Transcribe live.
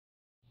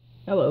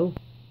Hello,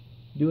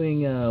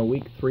 doing a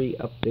week 3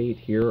 update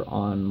here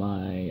on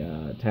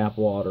my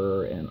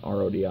Tapwater and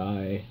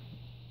RODI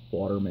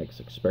water mix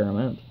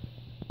experiment.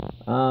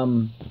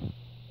 Um,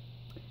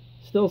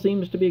 Still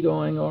seems to be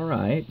going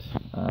alright.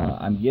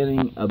 I'm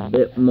getting a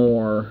bit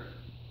more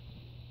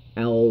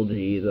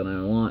algae than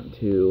I want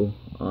to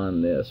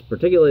on this,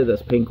 particularly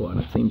this pink one.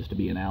 It seems to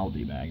be an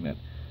algae magnet.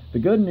 The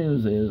good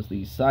news is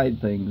these side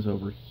things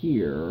over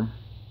here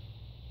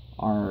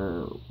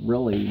are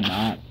really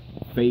not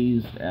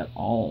phased at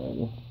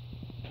all.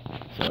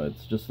 So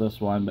it's just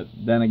this one, but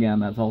then again,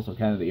 that's also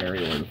kind of the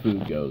area where the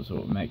food goes, so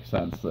it makes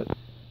sense that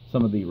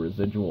some of the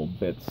residual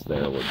bits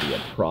there would be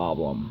a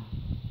problem.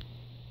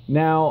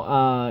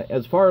 Now,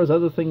 as far as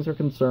other things are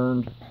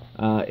concerned,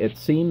 it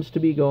seems to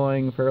be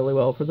going fairly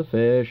well for the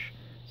fish.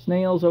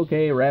 Snail's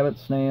okay. Rabbit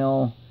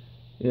snail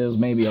is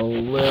maybe a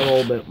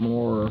little bit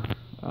more,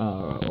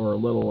 or a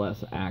little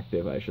less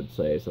active, I should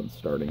say, since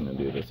starting to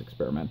do this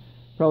experiment.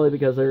 Probably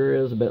because there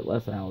is a bit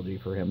less algae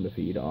for him to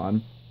feed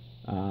on.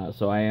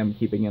 So I am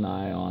keeping an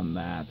eye on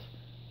that.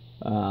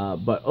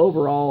 But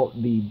overall,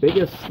 the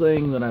biggest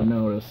thing that I've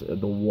noticed,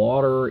 the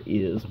water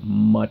is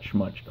much,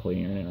 much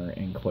cleaner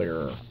and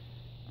clearer.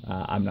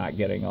 I'm not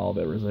getting all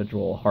the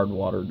residual hard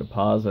water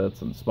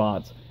deposits and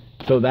spots.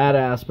 So that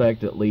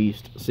aspect, at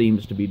least,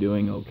 seems to be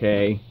doing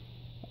okay.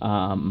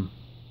 So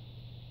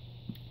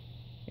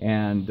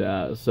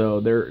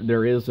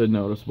there is a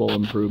noticeable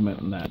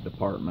improvement in that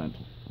department.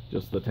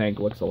 Just the tank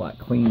looks a lot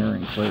cleaner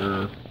and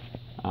clearer.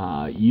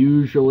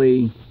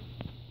 Usually,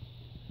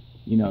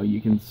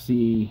 you can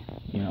see,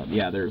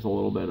 yeah, there's a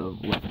little bit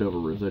of leftover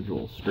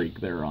residual streak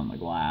there on the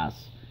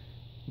glass.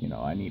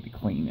 I need to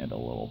clean it a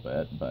little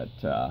bit, but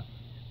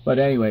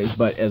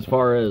as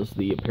far as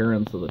the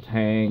appearance of the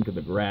tank,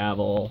 the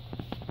gravel,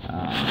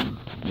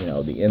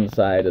 the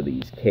inside of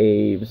these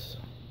caves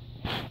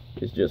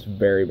is just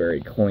very,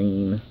 very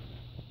clean.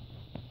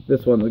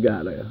 This one's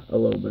got a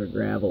little bit of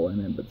gravel in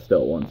it, but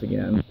still, once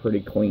again, pretty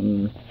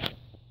clean.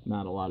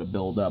 Not a lot of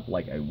buildup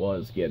like I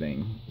was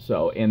getting.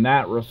 So in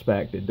that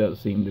respect, it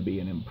does seem to be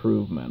an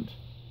improvement.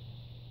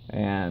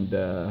 And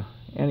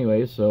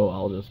anyway, so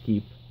I'll just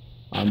keep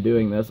on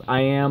doing this.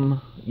 I am,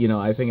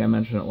 I think I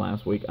mentioned it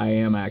last week, I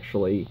am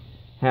actually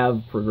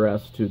have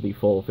progressed to the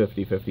full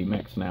 50-50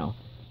 mix now.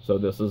 So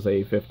this is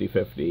a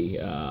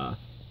 50-50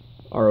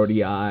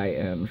 RODI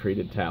and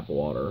treated tap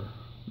water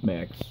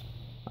mix.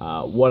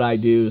 What I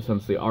do,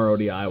 since the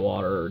RODI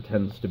water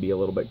tends to be a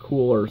little bit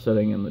cooler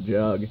sitting in the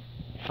jug,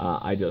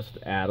 I just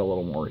add a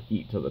little more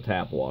heat to the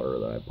tap water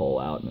that I pull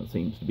out, and it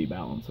seems to be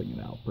balancing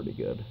it out pretty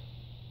good.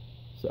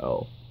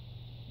 So,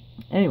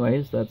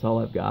 anyways, that's all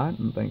I've got,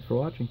 and thanks for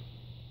watching.